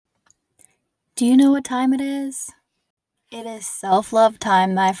Do you know what time it is? It is self-love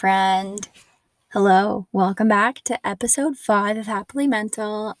time, my friend. Hello, welcome back to episode 5 of Happily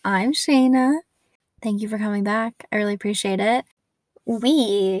Mental. I'm Shayna. Thank you for coming back. I really appreciate it.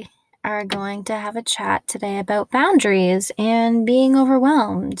 We are going to have a chat today about boundaries and being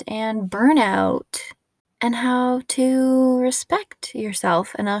overwhelmed and burnout and how to respect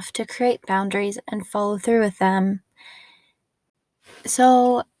yourself enough to create boundaries and follow through with them.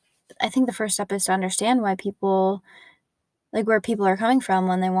 So, I think the first step is to understand why people where people are coming from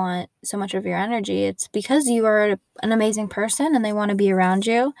when they want so much of your energy. It's because you are an amazing person and they want to be around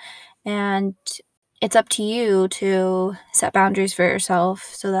you. And it's up to you to set boundaries for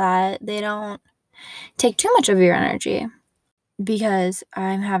yourself so that they don't take too much of your energy. Because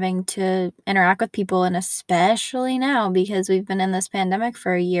I'm having to interact with people, and especially now because we've been in this pandemic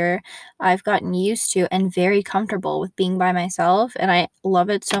for a year, I've gotten used to and very comfortable with being by myself, and I love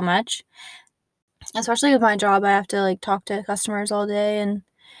it so much. Especially with my job, I have to talk to customers all day, and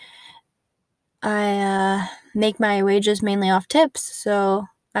I make my wages mainly off tips, so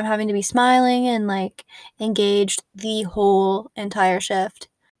I'm having to be smiling and engaged the whole entire shift,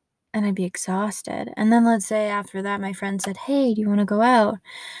 and I'd be exhausted. And then let's say after that my friend said, "Hey, do you want to go out?"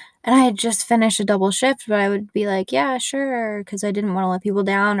 And I had just finished a double shift, but I would be like, "Yeah, sure," because I didn't want to let people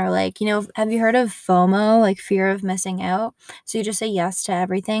down. Or have you heard of FOMO, like fear of missing out? So you just say yes to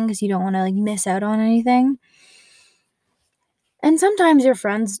everything because you don't want to miss out on anything. And sometimes your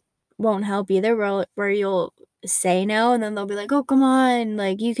friends won't help either, where you'll say no, and then they'll be like, "Oh, come on,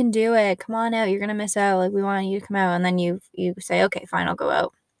 you can do it. Come on out. You're gonna miss out. We want you to come out." And then you say, "Okay, fine, I'll go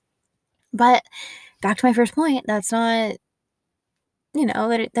out." But back to my first point, that's not, they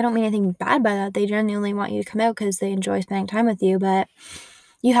don't mean anything bad by that. They genuinely want you to come out because they enjoy spending time with you. But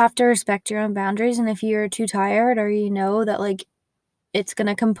you have to respect your own boundaries. And if you're too tired, or you know that it's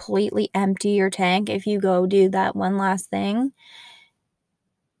gonna completely empty your tank if you go do that one last thing,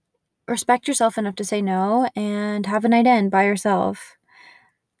 respect yourself enough to say no and have a night in by yourself.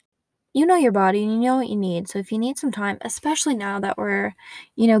 You know your body and you know what you need. So if you need some time, especially now that we're,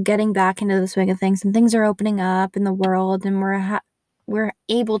 getting back into the swing of things and things are opening up in the world and we're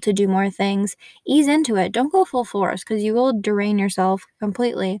able to do more things, ease into it. Don't go full force because you will drain yourself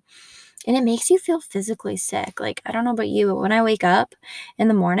completely. And it makes you feel physically sick. I don't know about you, but when I wake up in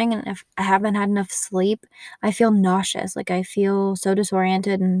the morning and if I haven't had enough sleep, I feel nauseous. I feel so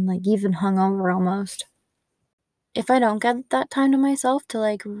disoriented and even hungover almost. If I don't get that time to myself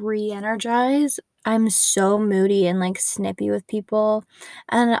to re-energize, I'm so moody and snippy with people.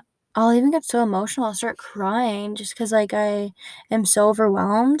 And I'll even get so emotional, I'll start crying just because I am so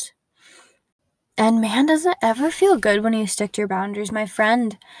overwhelmed. And man, does it ever feel good when you stick to your boundaries. My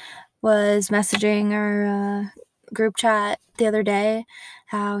friend was messaging our group chat the other day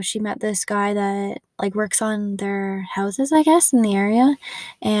how she met this guy that works on their houses, I guess, in the area.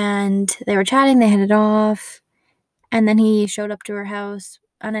 And they were chatting, they hit it off. And then he showed up to her house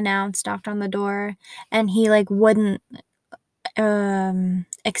unannounced, knocked on the door, and he wouldn't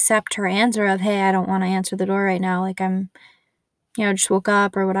accept her answer of, "Hey, I don't want to answer the door right now. I'm, just woke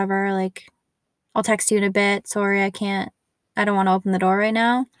up or whatever. I'll text you in a bit. Sorry, I don't want to open the door right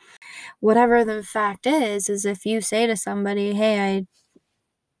now." Whatever the fact is if you say to somebody, "Hey,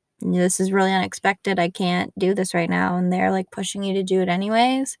 this is really unexpected. I can't do this right now," and they're pushing you to do it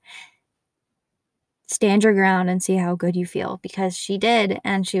anyways, stand your ground and see how good you feel, because she did,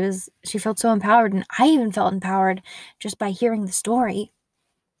 and she felt so empowered, and I even felt empowered just by hearing the story.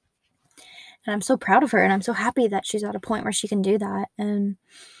 And I'm so proud of her, and I'm so happy that she's at a point where she can do that. And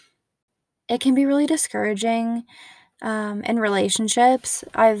it can be really discouraging in relationships.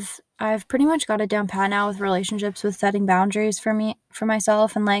 I've pretty much got it down pat now with relationships, with setting boundaries for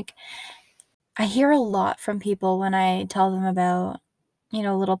myself. And I hear a lot from people when I tell them about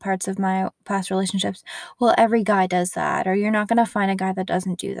little parts of my past relationships. "Well, every guy does that," or "You're not gonna find a guy that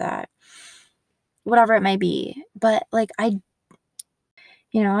doesn't do that." Whatever it may be. But I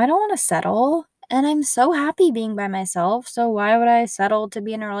don't wanna settle, and I'm so happy being by myself, so why would I settle to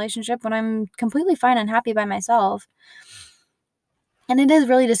be in a relationship when I'm completely fine and happy by myself? And it is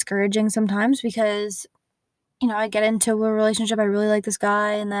really discouraging sometimes because, I get into a relationship, I really like this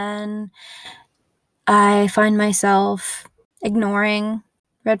guy, and then I find myself ignoring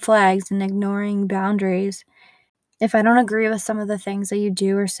red flags and ignoring boundaries. If I don't agree with some of the things that you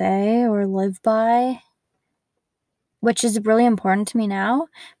do or say or live by, which is really important to me now,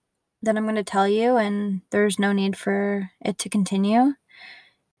 then I'm gonna tell you, and there's no need for it to continue.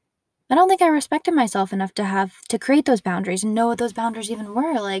 I don't think I respected myself enough to have to create those boundaries and know what those boundaries even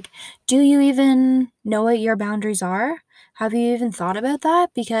were. Do you even know what your boundaries are? Have you even thought about that?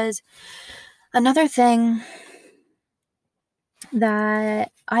 Because Another thing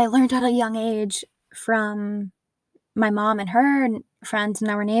that I learned at a young age from my mom and her friends and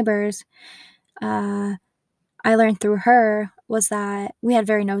our neighbors, I learned through her, was that we had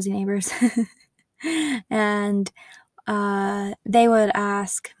very nosy neighbors. And they would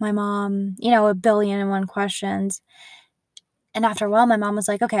ask my mom, a billion and one questions. And after a while, my mom was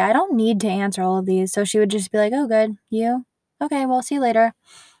like, okay, I don't need to answer all of these. So she would just be like, oh, good. You? Okay, well, see you later.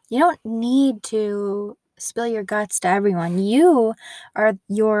 You don't need to spill your guts to everyone. You are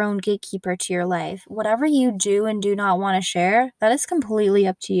your own gatekeeper to your life. Whatever you do and do not want to share, that is completely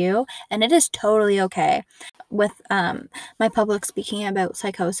up to you. And it is totally okay. With my public speaking about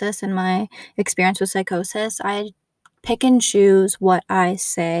psychosis and my experience with psychosis, I pick and choose what I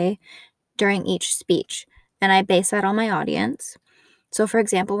say during each speech, and I base that on my audience. So, for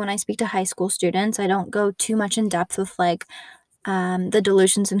example, when I speak to high school students, I don't go too much in depth with the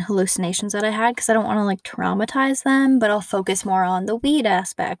delusions and hallucinations that I had, because I don't want to traumatize them, but I'll focus more on the weed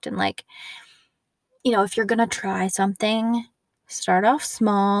aspect. And if you're going to try something, start off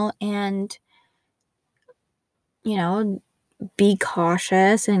small and, be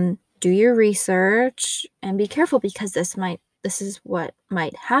cautious and do your research and be careful, because this is what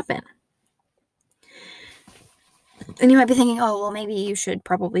might happen. And you might be thinking, oh, well, maybe you should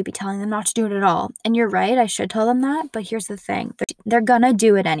probably be telling them not to do it at all. And you're right, I should tell them that. But here's the thing, they're gonna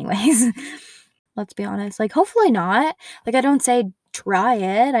do it anyways. Let's be honest. Hopefully not. I don't say try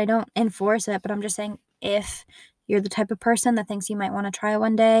it, I don't enforce it, but I'm just saying, if you're the type of person that thinks you might want to try it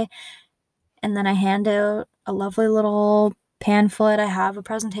one day, and then I hand out a lovely little pamphlet, I have a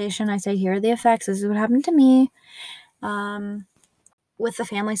presentation, I say, here are the effects, this is what happened to me. With the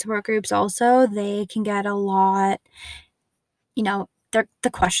family support groups also, they can get a lot, the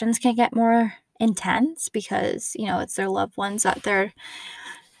questions can get more intense, because, it's their loved ones that they're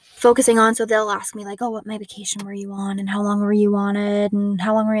focusing on. So they'll ask me oh, what medication were you on, and how long were you on it, and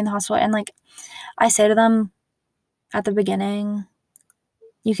how long were you in the hospital? And I say to them at the beginning,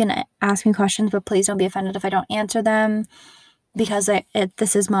 you can ask me questions, but please don't be offended if I don't answer them, because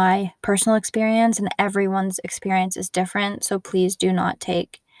this is my personal experience, and everyone's experience is different. So please do not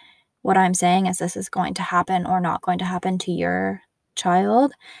take what I'm saying as this is going to happen or not going to happen to your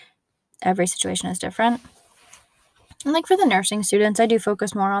child. Every situation is different. And for the nursing students, I do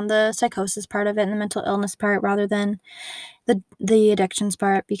focus more on the psychosis part of it and the mental illness part, rather than the addictions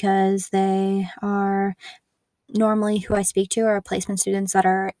part, because they are normally who I speak to are placement students that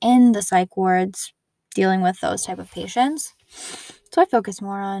are in the psych wards dealing with those type of patients. So I focus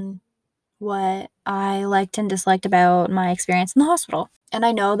more on what I liked and disliked about my experience in the hospital. And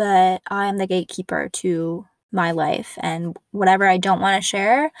I know that I am the gatekeeper to my life, and whatever I don't want to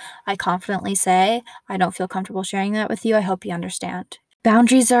share, I confidently say, I don't feel comfortable sharing that with you. I hope you understand.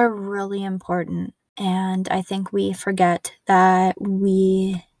 Boundaries are really important, and I think we forget that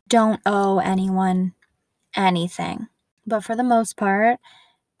we don't owe anyone anything. But for the most part,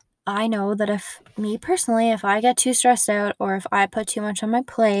 I know that if I get too stressed out, or if I put too much on my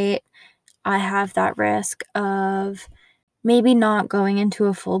plate, I have that risk of maybe not going into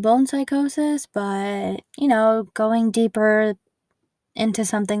a full-blown psychosis, but, going deeper into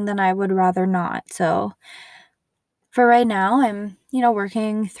something that I would rather not. So for right now, I'm,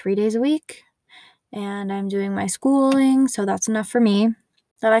 working 3 days a week, and I'm doing my schooling. So that's enough for me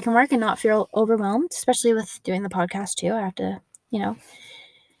that I can work and not feel overwhelmed, especially with doing the podcast too. I have to,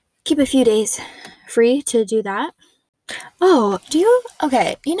 keep a few days free to do that. Oh,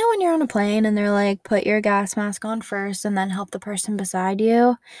 okay, when you're on a plane and they're like, put your gas mask on first and then help the person beside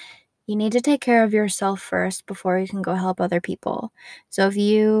you? You need to take care of yourself first before you can go help other people. So if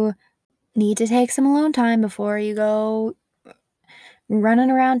you need to take some alone time before you go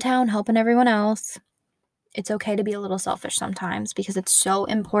running around town helping everyone else, it's okay to be a little selfish sometimes, because it's so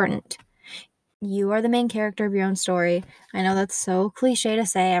important. You are the main character of your own story. I know that's so cliche to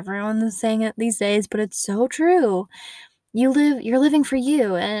say, everyone's saying it these days, but it's so true. You're living for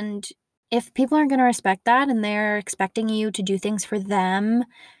you, and if people aren't going to respect that and they're expecting you to do things for them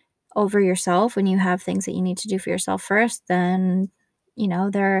over yourself when you have things that you need to do for yourself first, then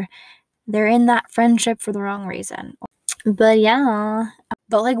they're in that friendship for the wrong reason. But yeah,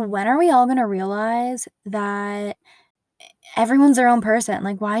 when are we all going to realize that everyone's their own person?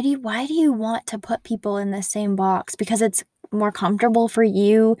 Why do you want to put people in the same box? Because it's more comfortable for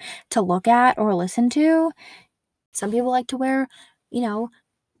you to look at or listen to? Some people like to wear,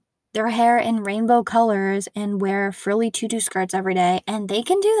 their hair in rainbow colors and wear frilly tutu skirts every day, and they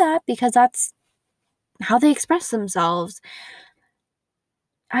can do that because that's how they express themselves.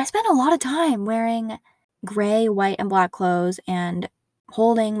 I spend a lot of time wearing gray, white, and black clothes and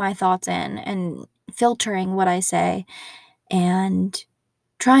holding my thoughts in and filtering what I say and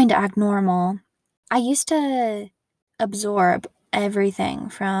trying to act normal. I used to absorb everything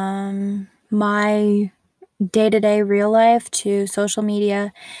from my day-to-day real life to social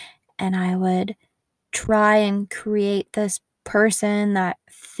media, and I would try and create this person that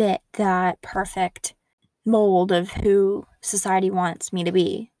fit that perfect mold of who society wants me to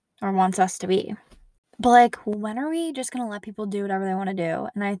be or wants us to be. But, like, when are we just gonna let people do whatever they wanna do?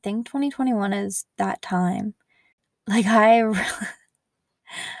 And I think 2021 is that time. Like, I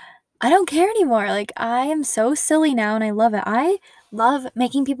don't care anymore. Like, I am so silly now, and I love it. I love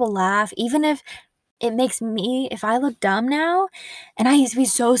making people laugh, even if it makes me if I look dumb now, and I used to be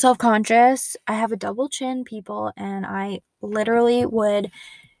so self-conscious. I have a double chin, people, and I literally would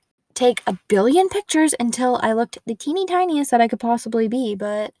take a billion pictures until I looked the teeny tiniest that I could possibly be,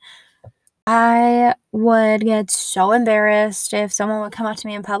 but I would get so embarrassed if someone would come up to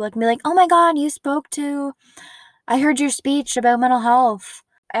me in public and be like, "Oh my god, I heard your speech about mental health."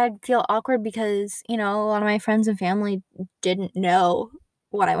 I'd feel awkward because, a lot of my friends and family didn't know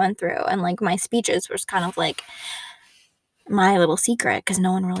what I went through, and, like, my speeches was kind of like my little secret because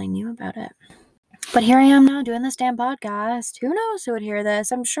no one really knew about it. But here I am now doing this damn podcast. Who knows who would hear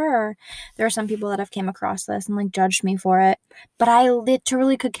this? I'm sure there are some people that have came across this and, like, judged me for it, but I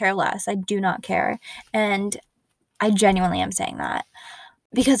literally could care less. I do not care, and I genuinely am saying that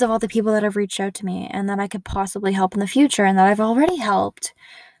because of all the people that have reached out to me and that I could possibly help in the future and that I've already helped.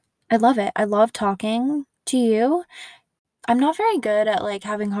 I love it. I love talking to you. I'm not very good at, like,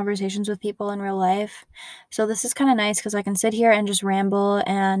 having conversations with people in real life, so this is kinda nice because I can sit here and just ramble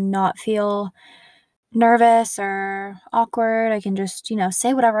and not feel nervous or awkward. I can just,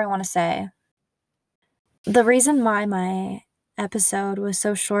 say whatever I wanna say. The reason why my episode was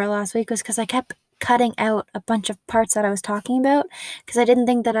so short last week was because I kept cutting out a bunch of parts that I was talking about because I didn't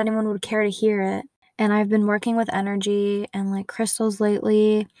think that anyone would care to hear it, and I've been working with energy and, like, crystals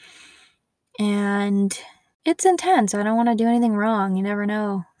lately, and it's intense. I don't wanna do anything wrong. You never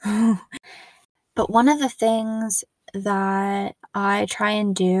know. But one of the things that I try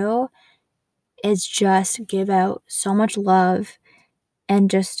and do is just give out so much love and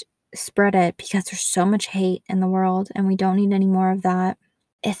just spread it because there's so much hate in the world and we don't need any more of that.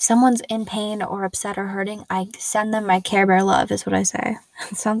 If someone's in pain or upset or hurting, I send them my Care Bear love, is what I say.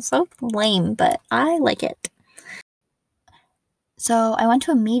 It sounds so lame, but I like it. So I went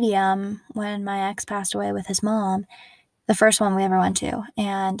to a medium when my ex passed away with his mom, the first one we ever went to,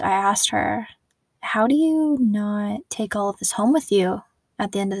 and I asked her, how do you not take all of this home with you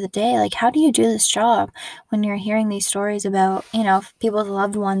at the end of the day? Like, how do you do this job when you're hearing these stories about, people's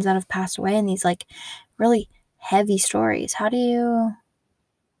loved ones that have passed away and these, like, really heavy stories? How do you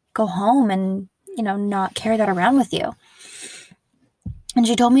go home and, not carry that around with you? And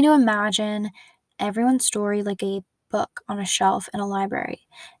she told me to imagine everyone's story like a book on a shelf in a library.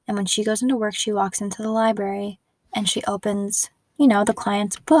 And when she goes into work, she walks into the library and she opens, the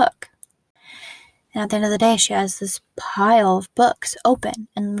client's book. And at the end of the day, she has this pile of books open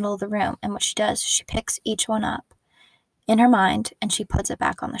in the middle of the room. And what she does is she picks each one up in her mind and she puts it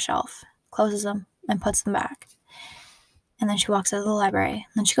back on the shelf, closes them and puts them back. And then she walks out of the library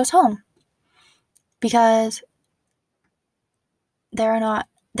and then she goes home because they are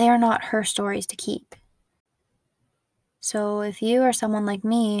not her stories to keep. So if you are someone like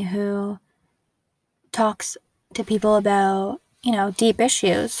me who talks to people about, deep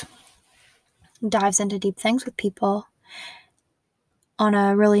issues, dives into deep things with people on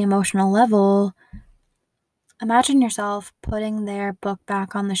a really emotional level, imagine yourself putting their book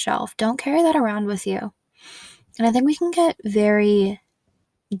back on the shelf. Don't carry that around with you. And I think we can get very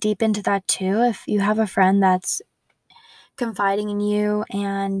deep into that too. If you have a friend that's confiding in you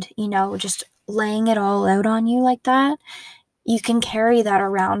and, just laying it all out on you like that, you can carry that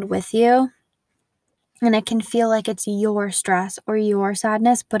around with you. And it can feel like it's your stress or your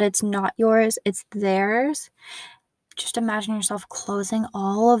sadness, but it's not yours, it's theirs. Just imagine yourself closing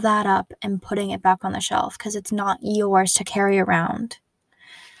all of that up and putting it back on the shelf because it's not yours to carry around.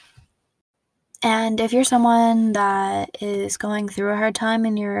 And if you're someone that is going through a hard time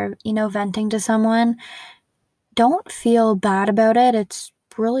and you're, venting to someone, don't feel bad about it. It's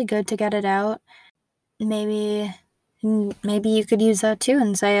really good to get it out. Maybe you could use that too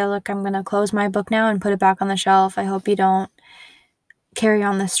and say, look, I'm going to close my book now and put it back on the shelf. I hope you don't carry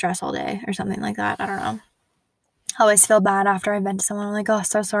on this stress all day or something like that. I don't know. I always feel bad after I vent to someone. I'm like, oh,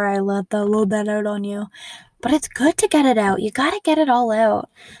 so sorry I let that little bit out on you. But it's good to get it out. You got to get it all out.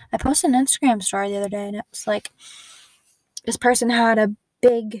 I posted an Instagram story the other day and it was like, this person had a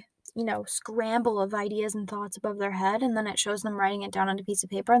big scramble of ideas and thoughts above their head, and then it shows them writing it down on a piece of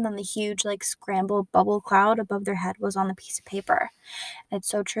paper, and then the huge scramble bubble cloud above their head was on the piece of paper. It's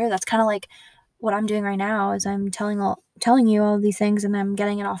so true. That's kind of like what I'm doing right now is I'm telling you all these things, and I'm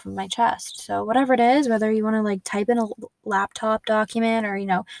getting it off of my chest. So whatever it is, whether you want to type in a laptop document or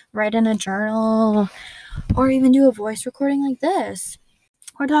write in a journal or even do a voice recording like this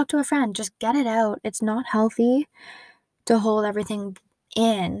or talk to a friend, just get it out. It's not healthy to hold everything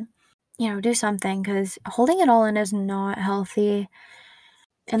in. Do something, because holding it all in is not healthy,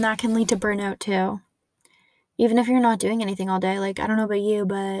 and that can lead to burnout too. Even if you're not doing anything all day, I don't know about you,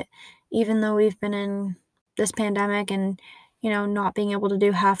 but even though we've been in this pandemic and not being able to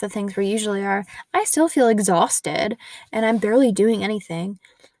do half the things we usually are, I still feel exhausted and I'm barely doing anything,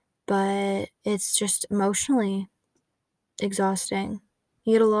 but it's just emotionally exhausting.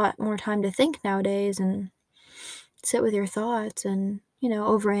 You get a lot more time to think nowadays and sit with your thoughts and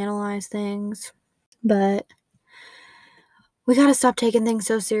overanalyze things. But we gotta stop taking things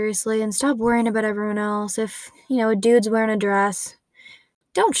so seriously and stop worrying about everyone else. If a dude's wearing a dress,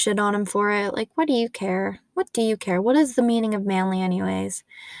 don't shit on him for it. What do you care? What do you care? What is the meaning of manly anyways?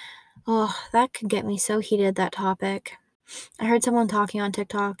 Oh, that could get me so heated, that topic. I heard someone talking on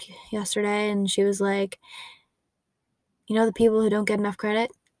TikTok yesterday, and she was like, the people who don't get enough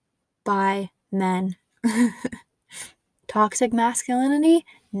credit? By men. Toxic masculinity?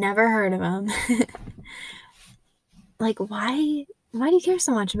 Never heard of them. Why do you care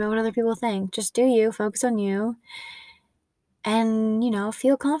so much about what other people think? Just do you, focus on you, and,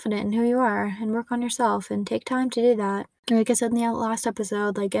 feel confident in who you are and work on yourself and take time to do that. Like I said in the last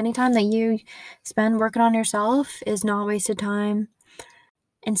episode, any time that you spend working on yourself is not wasted time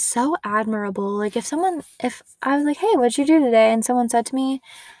and so admirable. If I was like, hey, what'd you do today? And someone said to me,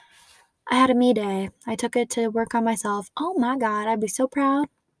 I had a me day. I took it to work on myself. Oh my God, I'd be so proud.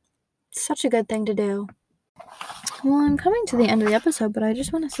 Such a good thing to do. Well, I'm coming to the end of the episode, but I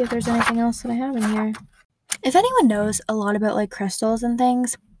just want to see if there's anything else that I have in here. If anyone knows a lot about crystals and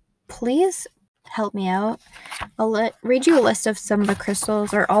things, please help me out. I'll read you a list of some of the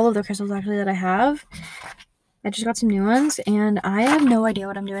crystals, or all of the crystals actually, that I have. I just got some new ones, and I have no idea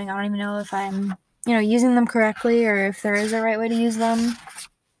what I'm doing. I don't even know if I'm, using them correctly or if there is a right way to use them.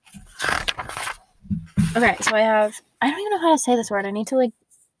 Okay, so I don't even know how to say this word. I need to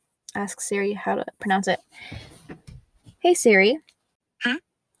ask Siri how to pronounce it. Hey Siri.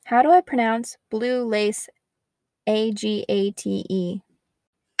 How do I pronounce blue lace agate?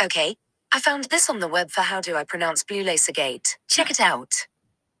 Okay, I found this on the web for how do I pronounce blue lace agate. Check it out.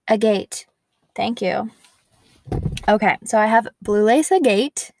 Agate. Thank you. Okay, so I have blue lace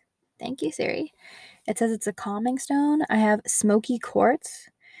agate. Thank you, Siri. It says it's a calming stone. I have smoky quartz,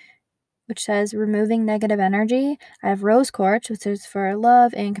 which says removing negative energy. I have rose quartz, which is for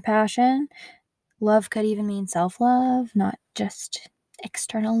love and compassion. Love could even mean self-love, not just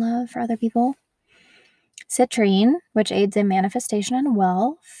external love for other people. Citrine, which aids in manifestation and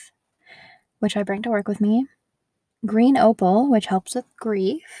wealth, which I bring to work with me. Green opal, which helps with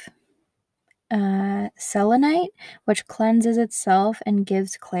grief. Selenite, which cleanses itself and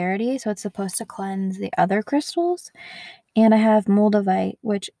gives clarity, so it's supposed to cleanse the other crystals. And I have moldavite,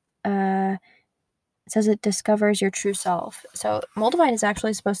 which says it discovers your true self. So moldavite is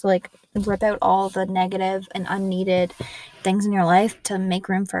actually supposed to rip out all the negative and unneeded things in your life to make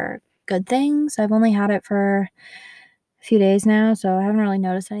room for good things. I've only had it for a few days now, so I haven't really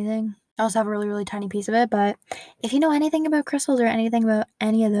noticed anything. I also have a really, really tiny piece of it, but if you know anything about crystals or anything about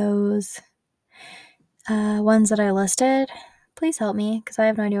any of those ones that I listed, please help me, because I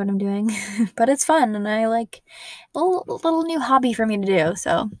have no idea what I'm doing. But it's fun, and I like a little new hobby for me to do,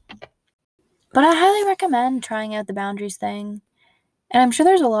 so. But I highly recommend trying out the boundaries thing. And I'm sure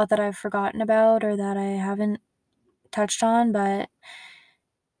there's a lot that I've forgotten about or that I haven't touched on, but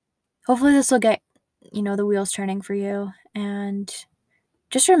hopefully this will get, the wheels turning for you. And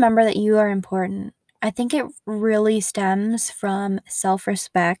just remember that you are important. I think it really stems from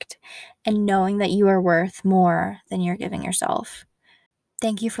self-respect and knowing that you are worth more than you're giving yourself.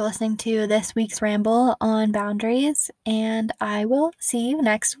 Thank you for listening to this week's ramble on boundaries, and I will see you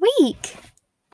next week.